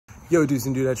Yo, dudes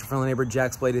and dudettes, your friendly neighbor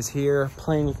JaxBlade is here,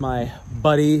 playing with my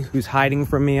buddy who's hiding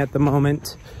from me at the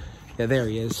moment. Yeah, there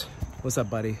he is. What's up,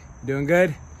 buddy? Doing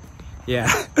good? Yeah.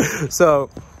 So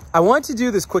I wanted to do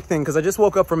this quick thing because I just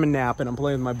woke up from a nap and I'm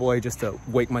playing with my boy just to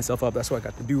wake myself up. That's why I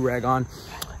got the do-rag on.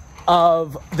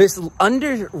 Of this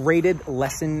underrated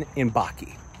lesson in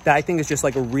Baki that I think is just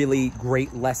like a really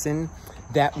great lesson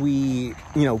that we,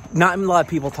 not a lot of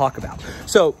people talk about.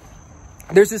 So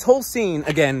there's this whole scene,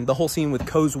 again, the whole scene with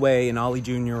Kozue and Ollie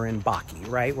Jr. and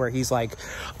Baki, right? Where he's like,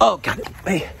 oh, God,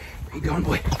 hey, where you going,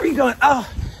 boy? Where you going?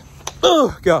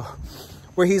 Oh, go.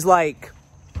 Where he's like,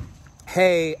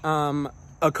 hey,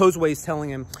 Kozue's telling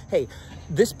him, hey,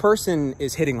 this person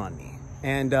is hitting on me.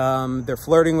 And they're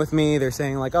flirting with me. They're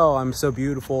saying like, oh, I'm so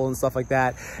beautiful and stuff like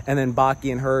that. And then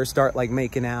Baki and her start like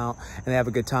making out and they have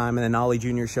a good time. And then Ollie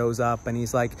Jr. shows up and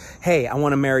he's like, hey, I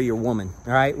want to marry your woman.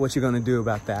 All right, what you going to do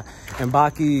about that? And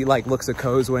Baki like looks at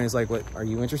Kozue and he's like, what, are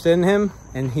you interested in him?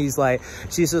 And he's like,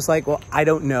 she's just like, well, I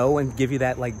don't know. And give you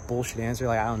that like bullshit answer.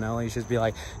 Like, I don't know. And you just be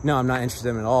like, no, I'm not interested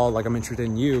in him at all. Like, I'm interested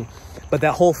in you. But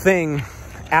that whole thing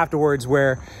afterwards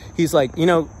where he's like,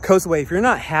 Kozue, if you're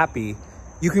not happy,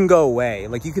 you can go away.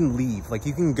 Like, you can leave. Like,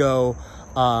 you can go,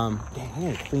 dang, I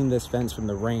need to clean this fence from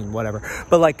the rain, whatever.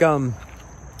 But like,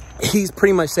 he's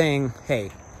pretty much saying, hey,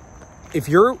 if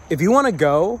you want to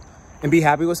go and be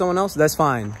happy with someone else, that's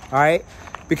fine. All right.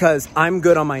 Because I'm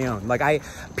good on my own. Like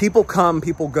people come,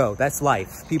 people go. That's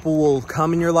life. People will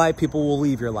come in your life. People will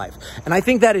leave your life. And I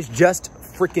think that is just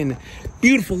freaking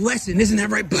beautiful lesson. Isn't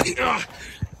that right, buddy?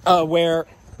 Where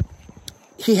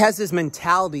he has this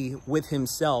mentality with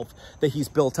himself that he's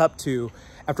built up to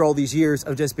after all these years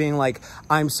of just being like,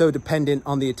 I'm so dependent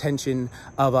on the attention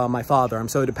of my father. I'm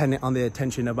so dependent on the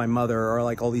attention of my mother or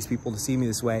like all these people to see me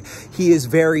this way. He is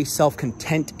very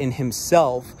self-content in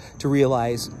himself to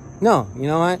realize, no, you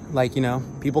know what? Like,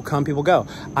 people come, people go.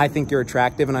 I think you're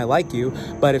attractive and I like you.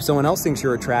 But if someone else thinks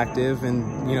you're attractive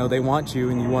and, they want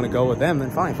you and you want to go with them, then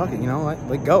fine, fuck it. You know what?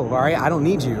 Like, go. All right. I don't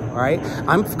need you. All right.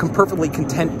 I'm perfectly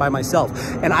content by myself.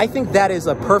 And I think that is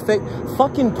a perfect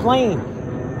fucking plane.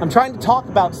 I'm trying to talk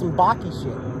about some Baki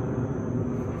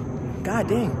shit. God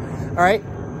dang. All right.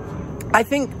 I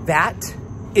think that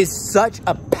is such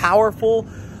a powerful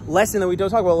lesson that we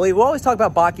don't talk about. We always talk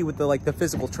about Baki with the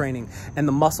physical training and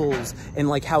the muscles and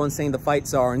like how insane the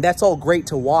fights are, and that's all great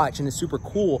to watch and it's super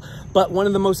cool. But one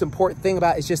of the most important thing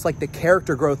about it is just like the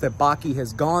character growth that Baki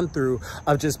has gone through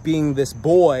of just being this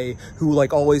boy who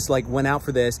like always like went out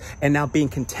for this and now being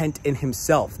content in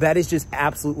himself. That is just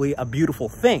absolutely a beautiful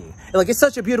thing. Like, it's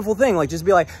such a beautiful thing. Like, just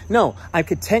be like, no, I'm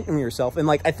content in yourself. And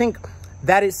like, I think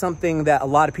that is something that a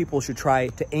lot of people should try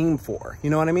to aim for.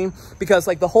 You know what I mean? Because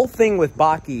like the whole thing with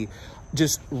Baki,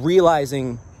 just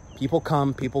realizing people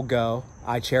come, people go.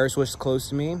 I cherish what's close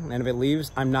to me. And if it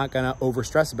leaves, I'm not going to over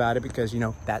stress about it because,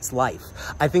 that's life.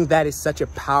 I think that is such a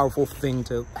powerful thing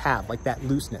to have, like that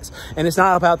looseness. And it's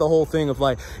not about the whole thing of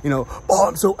like, oh,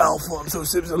 I'm so alpha, I'm so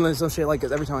Simpson and some shit. Like,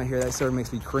 because every time I hear that, it sort of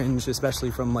makes me cringe,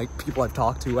 especially from like people I've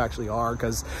talked to who actually are,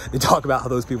 because they talk about how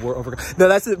those people were over. No,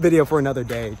 that's a video for another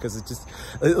day, because it's just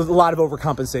a lot of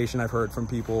overcompensation I've heard from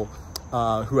people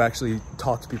who actually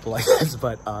talk to people like this.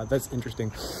 But that's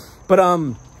interesting. But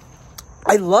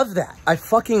I love that. I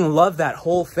fucking love that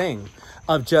whole thing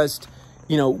of just,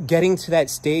 getting to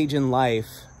that stage in life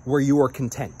where you are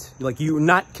content. Like, you're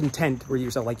not content with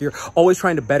yourself. Like, you're always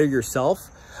trying to better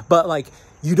yourself, but like,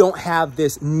 you don't have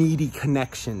this needy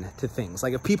connection to things.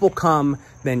 Like, if people come,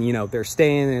 then, they're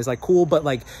staying and it's like cool, but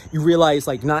like, you realize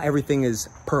like not everything is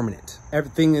permanent.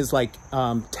 Everything is like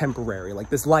temporary.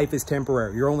 Like, this life is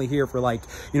temporary. You're only here for like,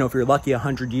 if you're lucky,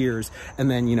 100 years, and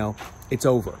then, it's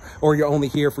over. Or you're only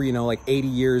here for, like 80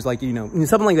 years, like,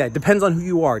 something like that. Depends on who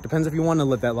you are. Depends if you want to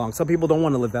live that long. Some people don't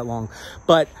want to live that long.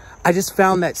 But I just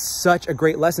found that such a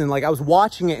great lesson. Like, I was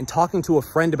watching it and talking to a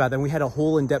friend about that. And we had a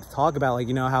whole in-depth talk about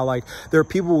like, how like there are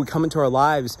people who come into our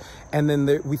lives and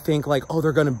then we think like, oh,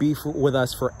 they're going to be with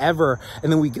us forever.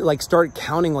 And then we like started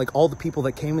counting like all the people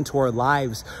that came into our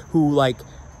lives who like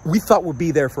we thought would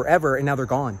be there forever, and now they're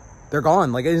gone. They're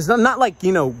gone. Like, it's not like,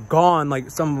 gone,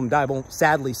 like some of them die. Well,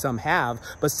 sadly, some have,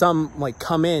 but some like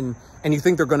come in and you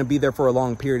think they're going to be there for a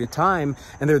long period of time,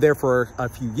 and they're there for a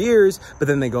few years, but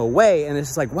then they go away. And it's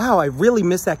just like, wow, I really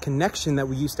miss that connection that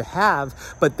we used to have,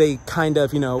 but they kind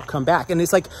of, come back. And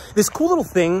it's like this cool little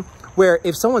thing where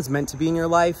if someone's meant to be in your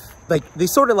life, like they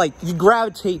sort of like, you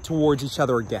gravitate towards each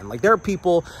other again. Like, there are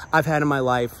people I've had in my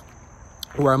life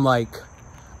where I'm like,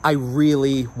 I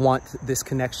really want this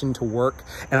connection to work,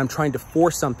 and I'm trying to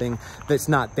force something that's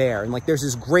not there. And like, there's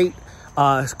this great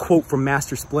quote from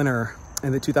Master Splinter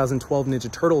in the 2012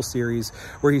 Ninja Turtles series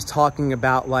where he's talking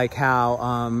about like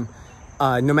how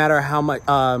no matter how much,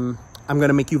 I'm going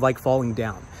to make you like falling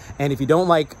down. And if you don't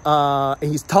like, and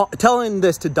he's telling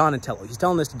this to Donatello. He's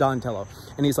telling this to Donatello.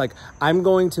 And he's like, I'm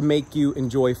going to make you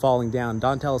enjoy falling down.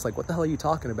 Donatello's like, what the hell are you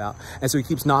talking about? And so he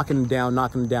keeps knocking him down,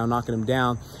 knocking him down, knocking him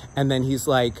down. And then he's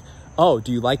like, oh,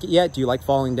 do you like it yet? Do you like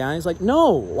falling down? He's like,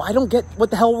 no, I don't get, what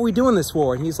the hell are we doing this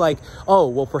for? And he's like, oh,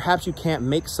 well, perhaps you can't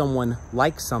make someone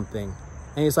like something.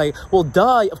 And he's like, well,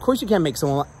 duh, of course you can't make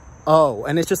someone like, oh,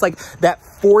 and it's just like that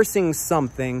forcing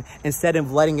something instead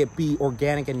of letting it be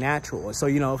organic and natural. So,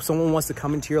 you know, if someone wants to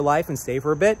come into your life and stay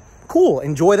for a bit, cool,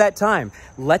 enjoy that time.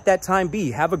 Let that time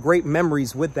be. Have a great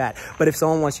memories with that. But if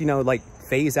someone wants, you know, like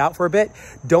phase out for a bit,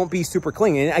 don't be super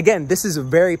clingy. And again, this is a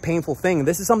very painful thing.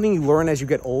 This is something you learn as you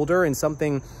get older, and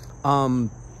something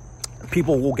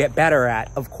people will get better at,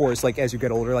 of course, like as you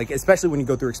get older, like especially when you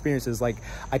go through experiences like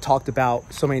I talked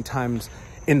about so many times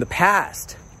in the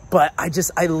past. But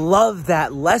I love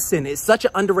that lesson. It's such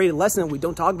an underrated lesson that we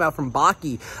don't talk about from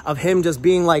Baki, of him just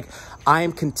being like, I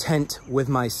am content with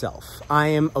myself. I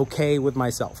am okay with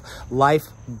myself. Life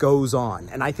goes on.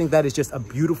 And I think that is just a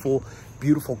beautiful,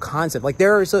 beautiful concept. Like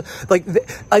there is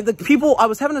the people, I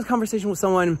was having a conversation with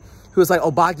someone who was like,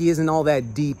 oh, Baki isn't all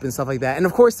that deep and stuff like that. And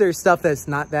of course there's stuff that's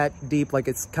not that deep. Like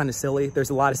it's kind of silly. There's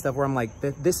a lot of stuff where I'm like,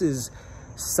 this is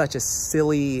such a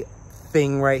silly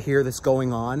thing right here that's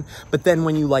going on. But then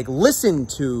when you like listen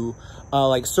to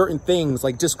like certain things,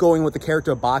 like just going with the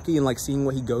character of Baki and like seeing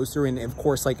what he goes through, and of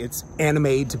course like it's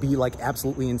animated to be like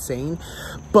absolutely insane,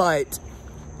 but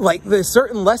like there's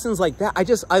certain lessons like that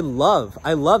I love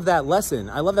that lesson.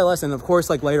 I love that lesson. Of course,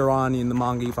 like later on in the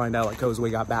manga you find out like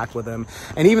Kozue got back with him,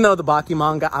 and even though the Baki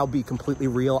manga, I'll be completely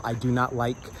real, I do not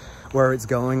like where it's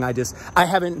going. I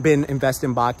haven't been invested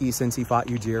in Baki since he fought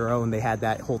Yujiro, and they had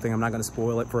that whole thing. I'm not going to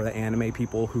spoil it for the anime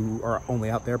people who are only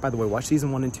out there. By the way, watch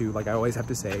season 1 and 2, like I always have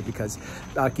to say, because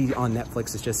Baki on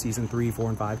Netflix is just season 3, 4,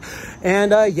 and 5.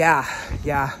 And yeah,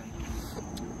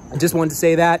 I just wanted to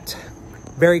say that.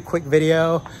 Very quick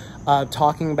video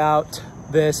talking about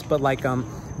this, but like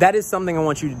that is something I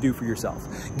want you to do for yourself.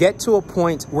 Get to a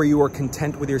point where you are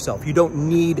content with yourself. You don't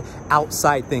need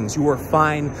outside things. You are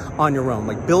fine on your own.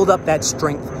 Like build up that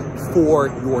strength for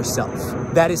yourself.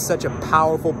 That is such a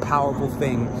powerful, powerful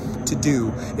thing to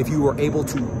do. If you are able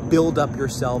to build up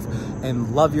yourself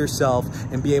and love yourself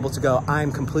and be able to go,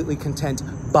 I'm completely content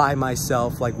by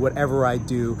myself, like whatever I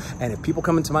do. And if people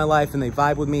come into my life and they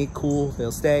vibe with me, cool,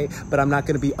 they'll stay, but I'm not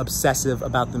going to be obsessive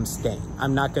about them staying.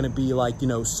 I'm not going to be like, you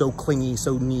know, so clingy,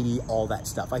 so needy, all that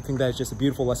stuff. I think that's just a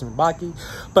beautiful lesson from Baki.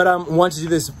 But I wanted to do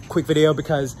this quick video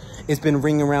because it's been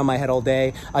ringing around my head all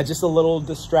day. Just a little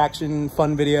distraction,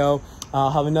 fun video.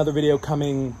 I'll have another video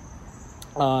coming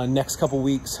next couple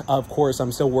weeks. Of course,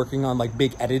 I'm still working on like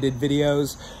big edited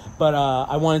videos, but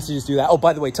I wanted to just do that. Oh,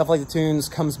 by the way, Tough Like the Tunes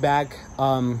comes back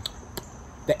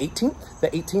the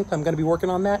 18th. I'm going to be working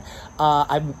on that.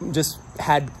 I just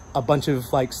had a bunch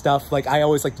of like stuff. Like I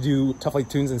always like to do Tough Like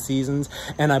the Tunes in seasons,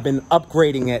 and I've been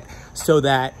upgrading it so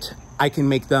that I can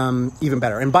make them even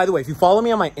better. And by the way, if you follow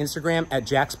me on my Instagram at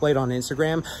JaxBlade on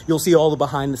Instagram, you'll see all the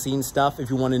behind the scenes stuff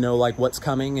if you want to know like what's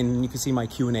coming, and you can see my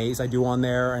Q&As I do on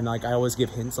there, and like I always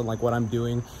give hints on like what I'm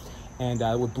doing. And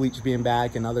with Bleach being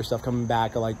back and other stuff coming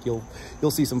back, like you'll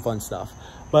see some fun stuff.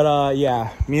 But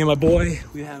yeah, me and my boy,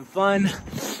 we having fun.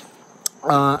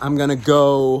 I'm gonna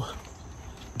go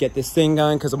get this thing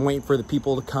done because I'm waiting for the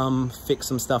people to come fix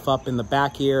some stuff up in the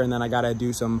back here, and then I gotta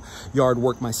do some yard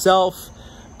work myself.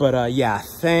 But yeah,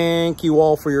 thank you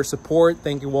all for your support.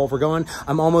 Thank you all for going.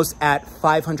 I'm almost at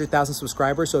 500,000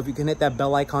 subscribers. So if you can hit that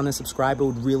bell icon and subscribe, it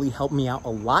would really help me out a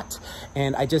lot.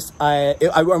 And I'm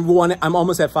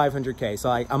almost at 500K.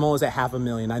 So I'm almost at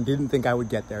 500,000. I didn't think I would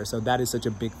get there. So that is such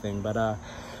a big thing. But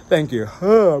thank you.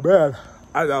 Oh, man.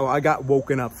 I know I got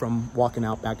woken up from walking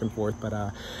out back and forth.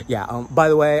 But yeah, by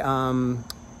the way,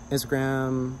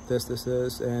 Instagram,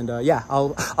 this, and yeah,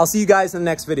 I'll see you guys in the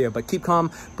next video. But keep calm,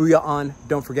 booyah on.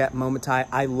 Don't forget Momentai.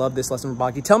 I love this lesson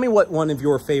from Baki. Tell me what one of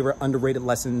your favorite underrated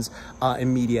lessons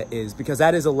in media is, because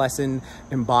that is a lesson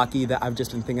in Baki that I've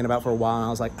just been thinking about for a while, and I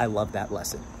was like, I love that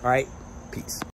lesson. All right, peace.